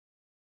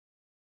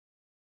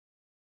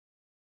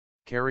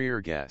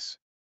Carrier gas.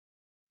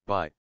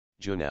 By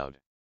Junaud.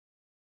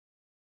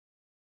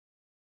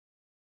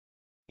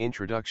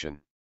 Introduction.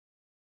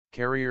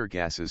 Carrier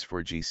gases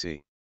for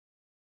GC.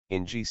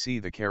 In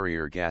GC, the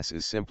carrier gas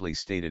is simply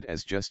stated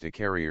as just a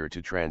carrier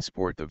to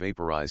transport the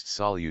vaporized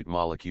solute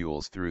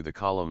molecules through the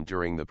column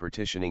during the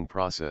partitioning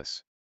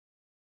process.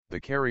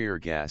 The carrier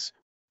gas,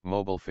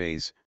 mobile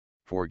phase,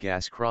 for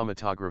gas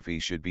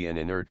chromatography should be an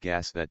inert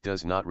gas that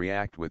does not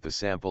react with the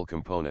sample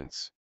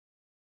components.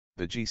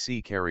 The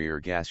GC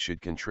carrier gas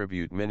should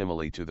contribute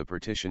minimally to the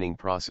partitioning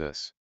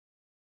process.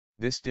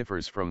 This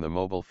differs from the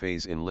mobile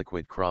phase in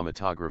liquid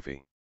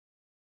chromatography.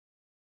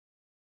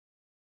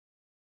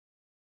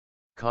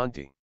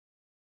 Conti.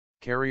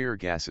 Carrier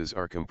gases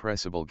are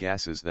compressible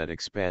gases that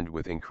expand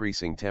with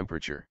increasing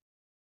temperature.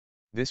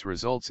 This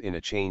results in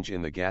a change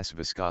in the gas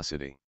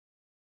viscosity.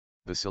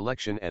 The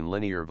selection and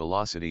linear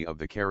velocity of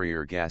the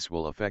carrier gas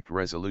will affect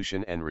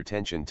resolution and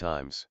retention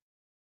times.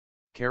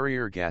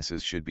 Carrier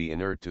gases should be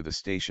inert to the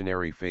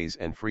stationary phase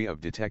and free of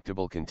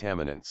detectable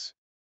contaminants.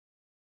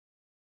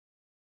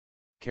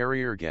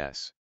 Carrier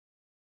gas.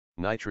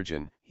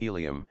 Nitrogen,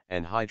 helium,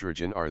 and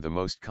hydrogen are the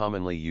most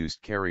commonly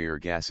used carrier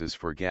gases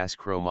for gas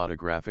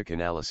chromatographic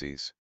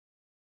analyses.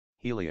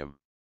 Helium.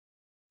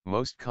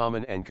 Most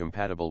common and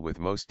compatible with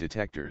most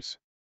detectors.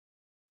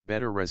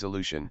 Better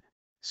resolution,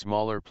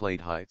 smaller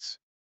plate heights.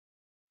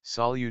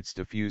 Solutes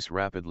diffuse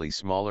rapidly,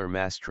 smaller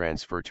mass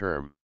transfer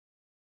term.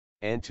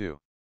 N2.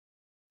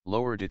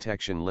 Lower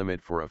detection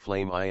limit for a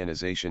flame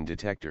ionization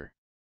detector.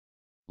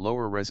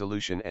 Lower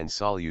resolution and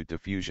solute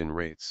diffusion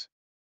rates.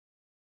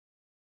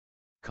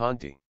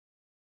 Conti.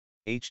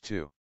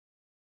 H2.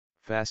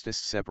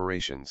 Fastest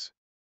separations.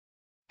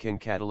 Can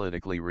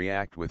catalytically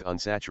react with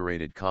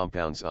unsaturated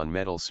compounds on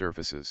metal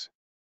surfaces.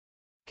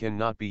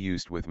 Cannot be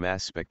used with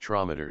mass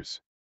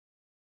spectrometers.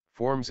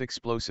 Forms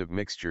explosive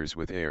mixtures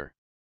with air.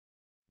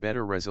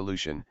 Better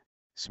resolution,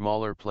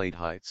 smaller plate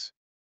heights.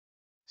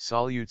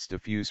 Solutes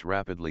diffuse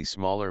rapidly,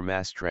 smaller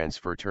mass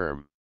transfer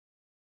term.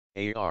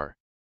 AR.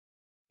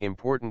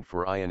 Important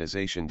for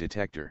ionization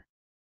detector.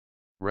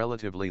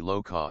 Relatively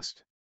low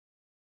cost.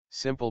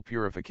 Simple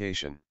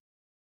purification.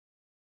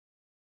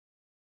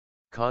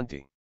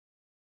 Conti.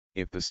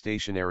 If the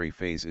stationary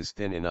phase is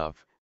thin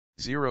enough,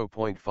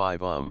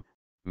 0.5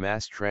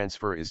 mass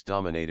transfer is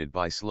dominated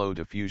by slow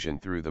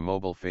diffusion through the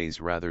mobile phase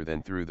rather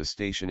than through the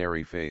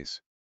stationary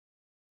phase.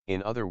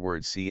 In other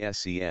words,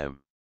 CSCM.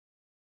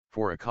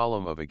 For a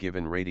column of a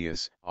given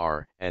radius,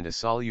 r, and a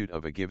solute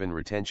of a given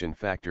retention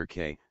factor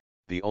k,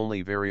 the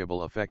only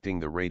variable affecting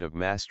the rate of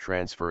mass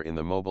transfer in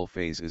the mobile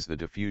phase is the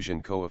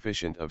diffusion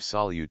coefficient of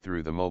solute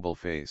through the mobile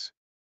phase.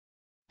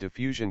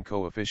 Diffusion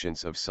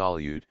coefficients of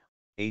solute,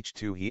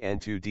 H2 He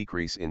N2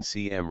 decrease in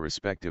cm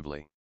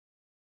respectively.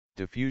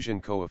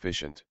 Diffusion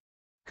coefficient.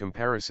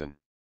 Comparison.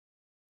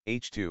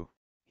 H2,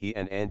 He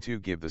and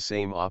N2 give the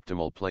same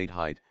optimal plate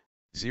height,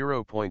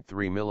 0.3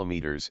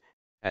 mm,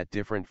 at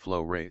different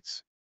flow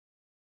rates.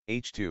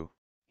 H2,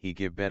 He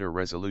give better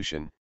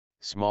resolution,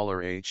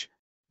 smaller h,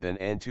 than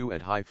N2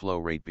 at high flow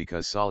rate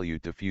because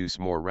solute diffuse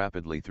more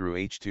rapidly through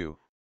H2,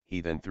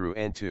 He than through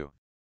N2.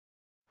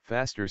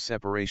 Faster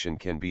separation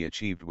can be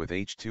achieved with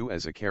H2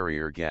 as a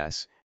carrier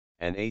gas,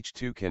 and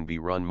H2 can be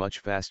run much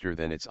faster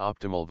than its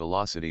optimal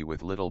velocity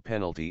with little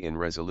penalty in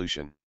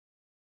resolution.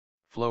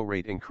 Flow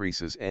rate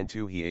increases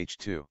N2 He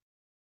H2.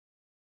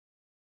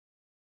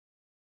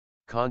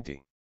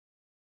 Conti.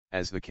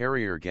 As the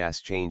carrier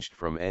gas changed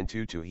from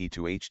N2 to He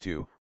to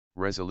H2,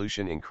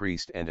 resolution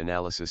increased and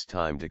analysis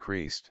time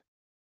decreased.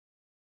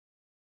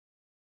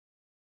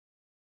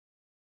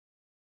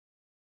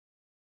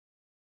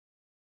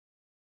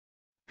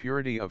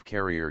 Purity of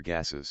carrier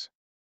gases.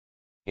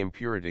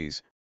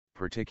 Impurities,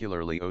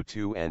 particularly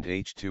O2 and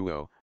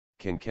H2O,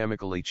 can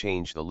chemically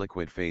change the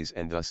liquid phase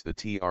and thus the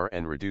TR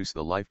and reduce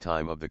the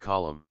lifetime of the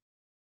column.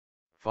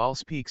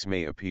 False peaks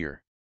may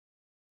appear.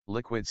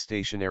 Liquid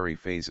stationary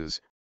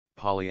phases,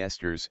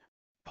 polyesters,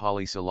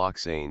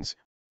 polysiloxanes,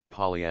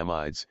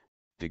 polyamides,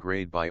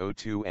 degrade by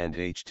O2 and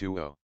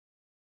H2O.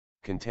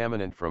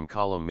 Contaminant from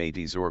column may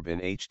desorb in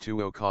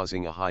H2O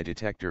causing a high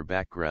detector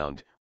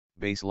background,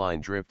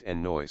 baseline drift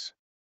and noise.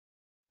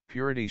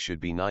 Purity should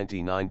be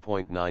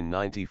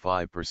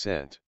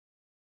 99.995%.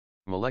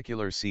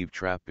 Molecular sieve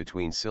trap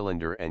between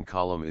cylinder and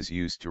column is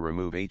used to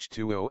remove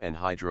H2O and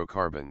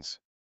hydrocarbons.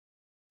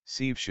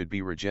 Sieve should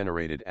be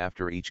regenerated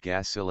after each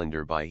gas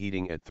cylinder by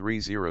heating at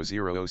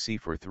 300 C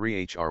for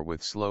 3 HR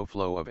with slow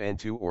flow of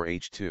N2 or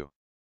H2.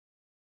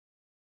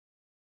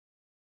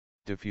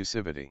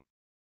 Diffusivity.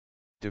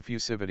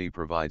 Diffusivity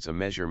provides a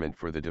measurement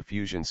for the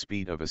diffusion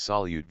speed of a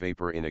solute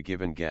vapor in a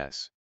given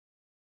gas.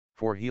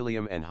 For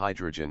helium and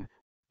hydrogen,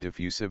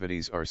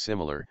 diffusivities are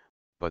similar,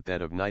 but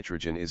that of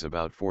nitrogen is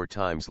about 4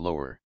 times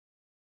lower.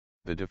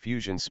 The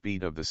diffusion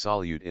speed of the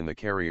solute in the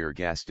carrier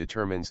gas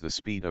determines the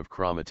speed of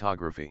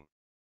chromatography.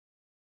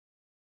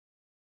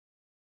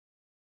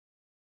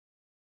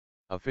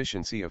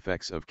 Efficiency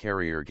effects of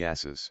carrier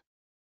gases.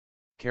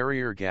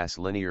 Carrier gas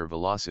linear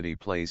velocity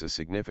plays a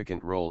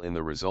significant role in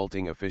the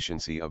resulting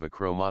efficiency of a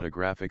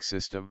chromatographic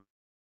system.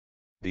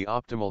 The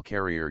optimal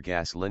carrier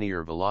gas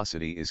linear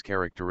velocity is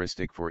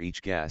characteristic for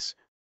each gas.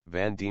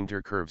 Van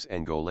Deemter curves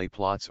and Golay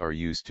plots are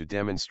used to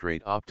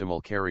demonstrate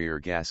optimal carrier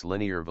gas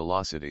linear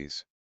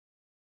velocities.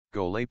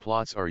 Golay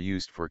plots are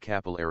used for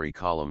capillary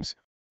columns,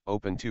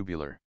 open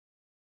tubular.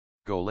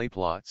 Golay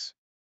plots.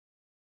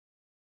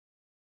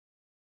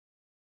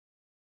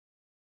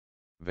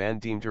 Van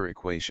Deemter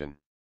equation.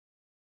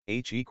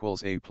 H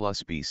equals A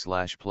plus B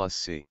slash plus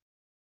C.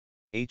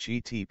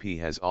 HETP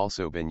has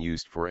also been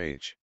used for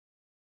H.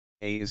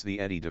 A is the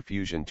eddy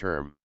diffusion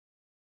term.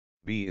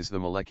 B is the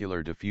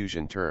molecular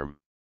diffusion term.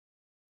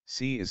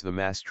 C is the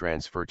mass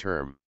transfer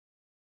term.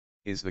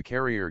 Is the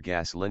carrier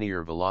gas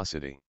linear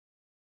velocity.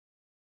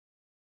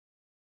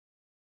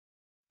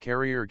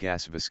 Carrier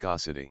gas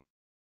viscosity.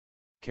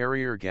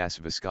 Carrier gas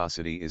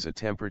viscosity is a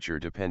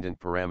temperature-dependent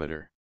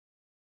parameter.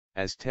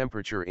 As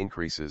temperature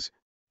increases,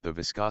 the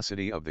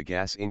viscosity of the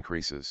gas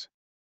increases.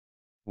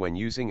 When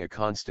using a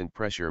constant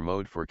pressure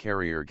mode for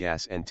carrier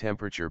gas and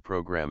temperature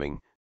programming,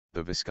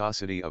 the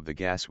viscosity of the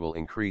gas will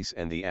increase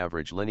and the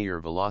average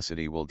linear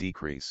velocity will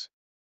decrease.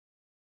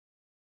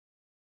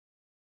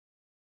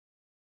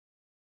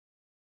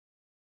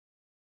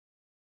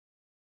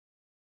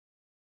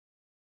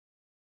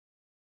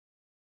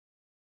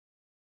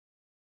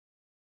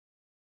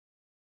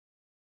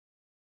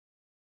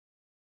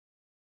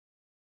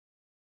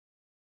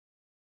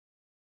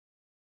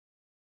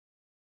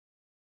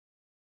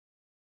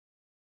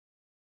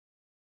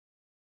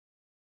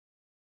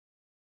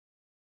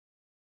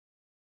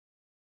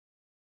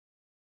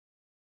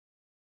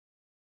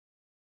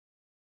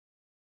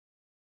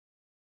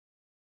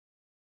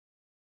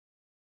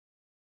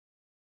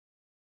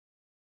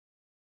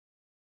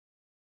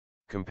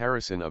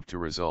 Comparison of two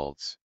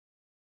results.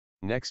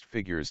 Next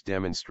figures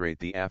demonstrate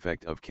the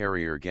effect of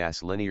carrier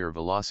gas linear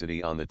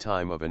velocity on the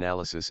time of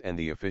analysis and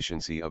the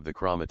efficiency of the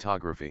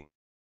chromatography.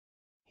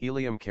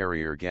 Helium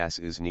carrier gas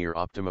is near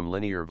optimum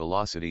linear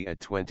velocity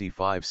at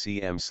 25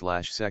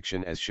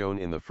 cm/section as shown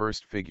in the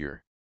first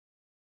figure.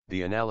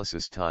 The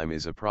analysis time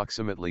is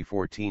approximately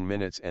 14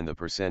 minutes and the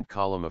percent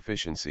column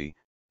efficiency,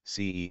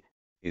 CE,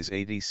 is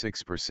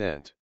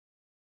 86%.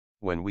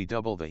 When we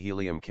double the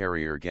helium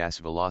carrier gas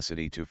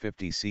velocity to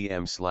 50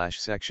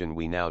 cm/section,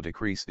 we now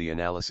decrease the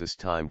analysis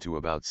time to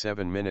about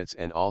 7 minutes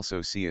and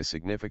also see a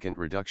significant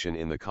reduction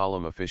in the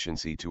column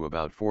efficiency to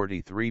about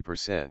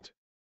 43%.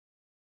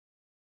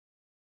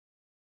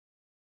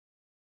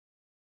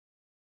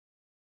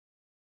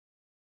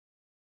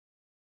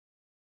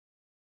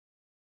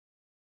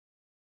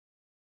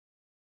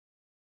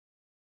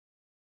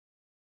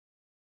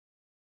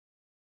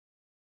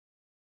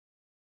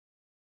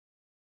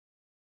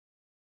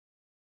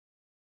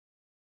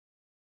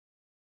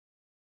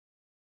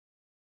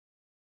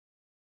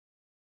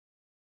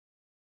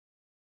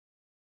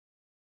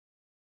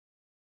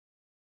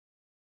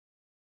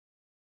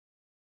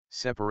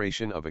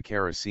 Separation of a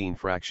kerosene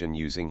fraction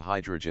using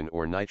hydrogen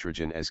or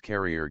nitrogen as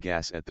carrier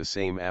gas at the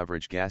same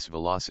average gas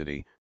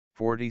velocity,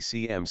 40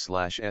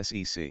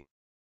 cm/sec.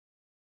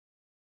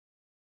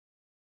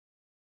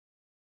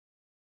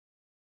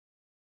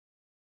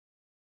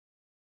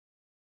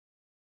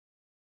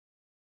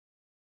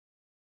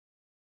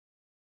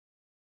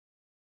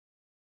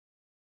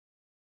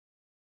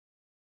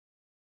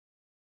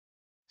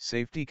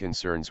 Safety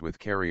concerns with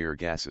carrier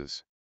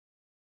gases.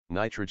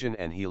 Nitrogen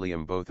and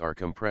helium both are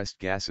compressed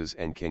gases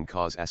and can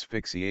cause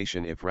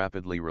asphyxiation if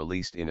rapidly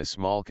released in a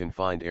small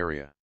confined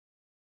area.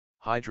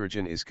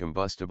 Hydrogen is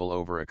combustible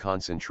over a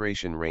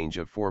concentration range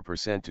of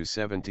 4% to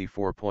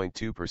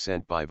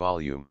 74.2% by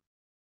volume.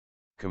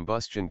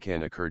 Combustion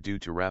can occur due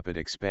to rapid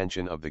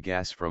expansion of the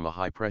gas from a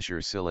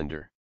high-pressure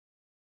cylinder.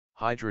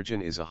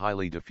 Hydrogen is a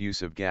highly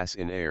diffusive gas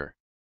in air.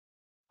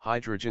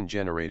 Hydrogen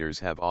generators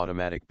have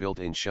automatic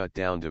built-in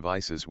shutdown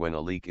devices when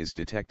a leak is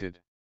detected.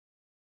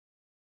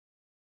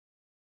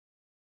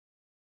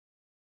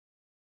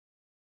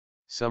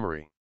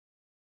 Summary.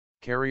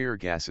 Carrier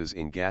gases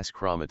in gas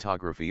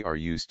chromatography are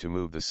used to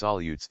move the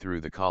solutes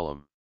through the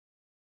column.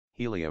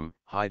 Helium,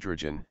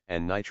 hydrogen,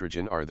 and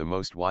nitrogen are the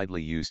most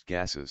widely used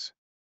gases.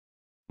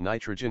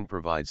 Nitrogen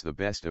provides the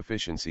best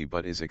efficiency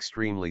but is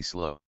extremely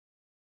slow.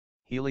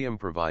 Helium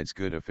provides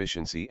good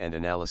efficiency and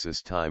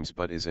analysis times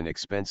but is an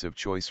expensive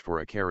choice for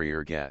a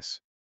carrier gas.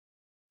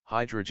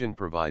 Hydrogen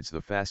provides the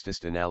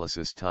fastest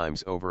analysis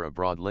times over a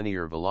broad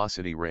linear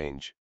velocity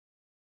range.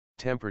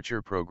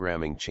 Temperature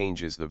programming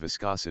changes the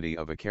viscosity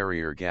of a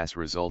carrier gas,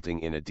 resulting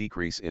in a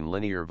decrease in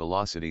linear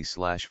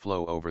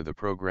velocity/flow over the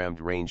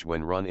programmed range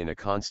when run in a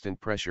constant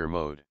pressure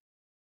mode.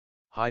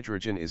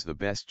 Hydrogen is the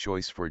best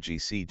choice for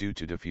GC due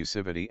to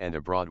diffusivity and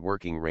a broad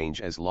working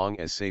range as long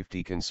as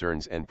safety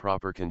concerns and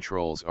proper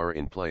controls are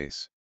in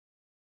place.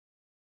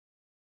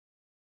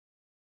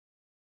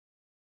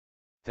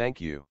 Thank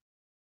you.